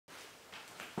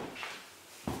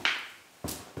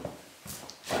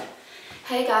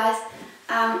Hey guys,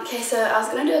 okay, so I was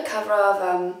going to do a cover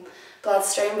of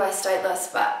Bloodstream by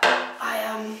Stateless, but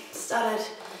I started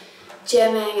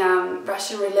jamming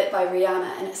Russian Roulette by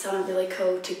Rihanna and it sounded really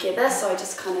cool together, so I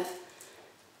just kind of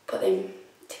put them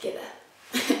together.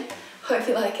 Hope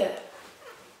you like it.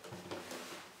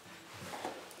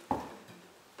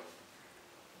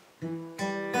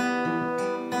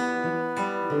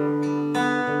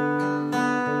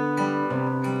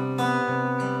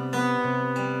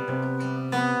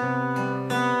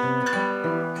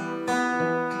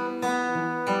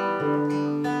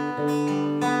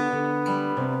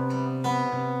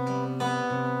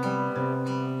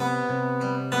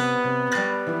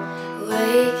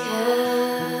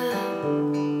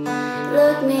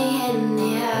 Look me in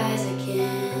the eyes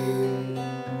again.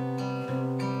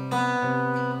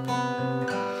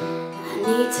 I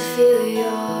need to feel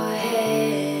your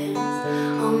hands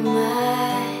on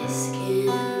my skin.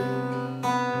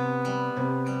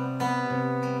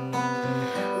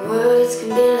 Words can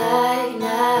be like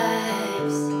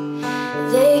knives,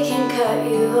 they can cut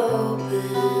you open.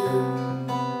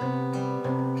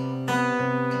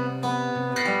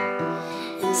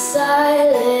 And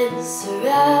silence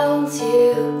surrounds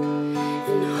you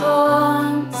and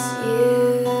haunts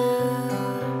you,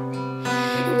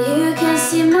 and you can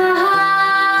see my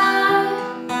heart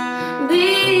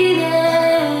beating.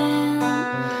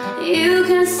 You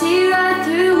can see right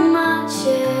through my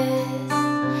chest,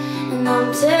 and I'm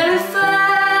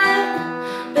terrified,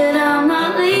 but I'm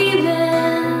not leaving.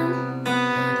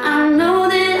 I know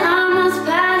that I must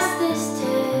pass this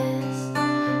test,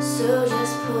 so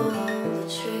just pull the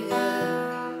trigger.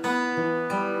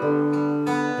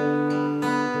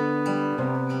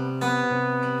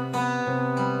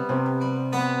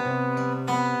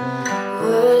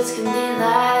 Words can be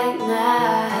like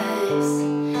knives,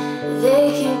 they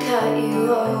can cut you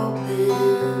open.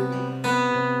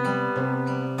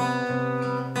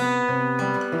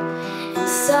 And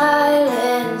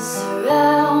silence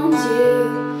surrounds you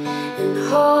and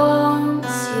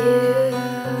haunts you,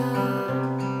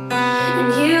 and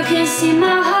you can see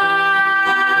my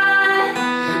heart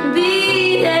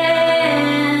beating.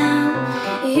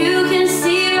 You can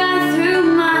see right through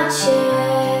my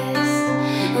chest,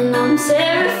 and I'm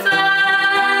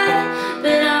terrified,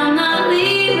 but I'm not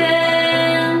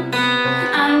leaving.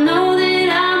 I know that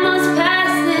I must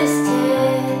pass this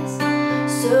test,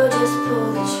 so just pull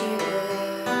the trigger.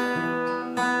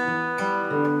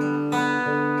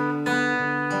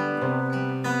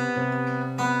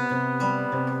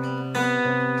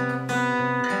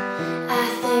 I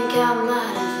think I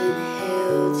might have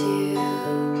inhaled you.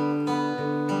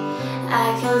 I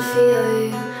can feel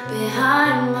you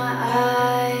behind my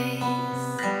eyes.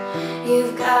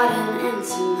 You've gotten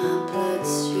into my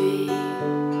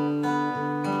bloodstream.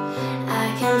 I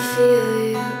can feel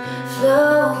you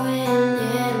flowing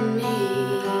in me.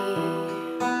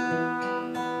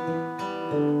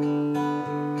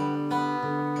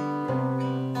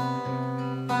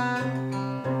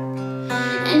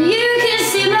 And you can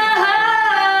see my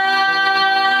heart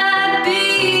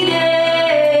beating.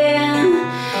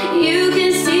 You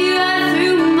can see right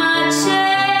through my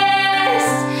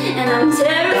chest, and I'm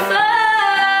terrified,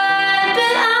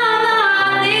 but I'm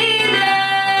not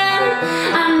leaving.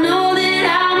 I know that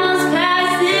I must pass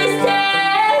this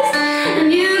test, and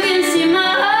you can see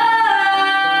my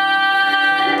heart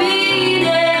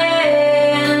beating.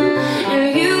 And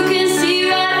you can see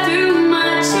right through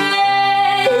my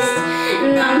chest,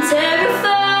 and I'm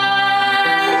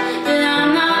terrified, but I'm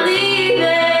not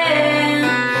leaving.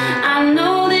 I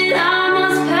know that I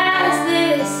must pass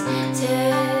this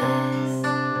test,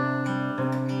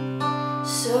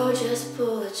 so just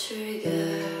pull the trigger.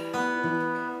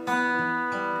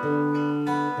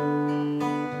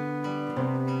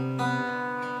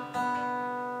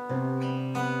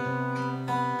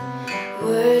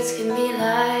 Words can be